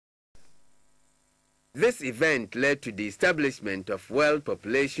This event led to the establishment of World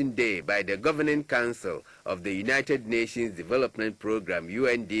Population Day by the Governing Council of the United Nations Development Programme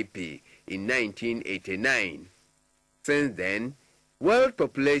UNDP in 1989. Since then, World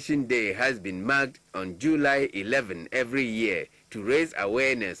Population Day has been marked on July 11 every year to raise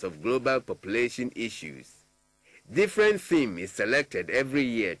awareness of global population issues. Different theme is selected every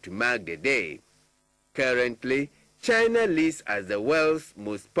year to mark the day. Currently, China leads as the world's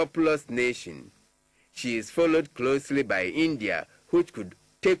most populous nation. She is followed closely by India, which could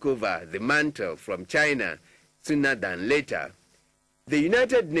take over the mantle from China sooner than later. The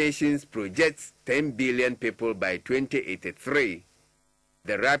United Nations projects 10 billion people by 2083.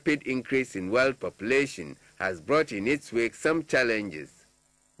 The rapid increase in world population has brought in its wake some challenges.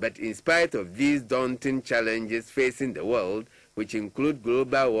 But in spite of these daunting challenges facing the world, which include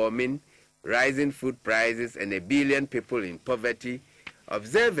global warming, rising food prices, and 1 billion people in poverty,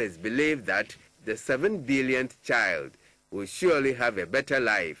 observers believe that the 7 billionth child will surely have a better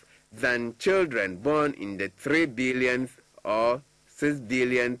life than children born in the 3 billionth or 6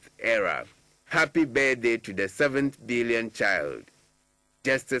 billionth era. Happy birthday to the 7th billion child.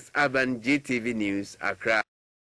 Justice Aban, GTV News, Accra.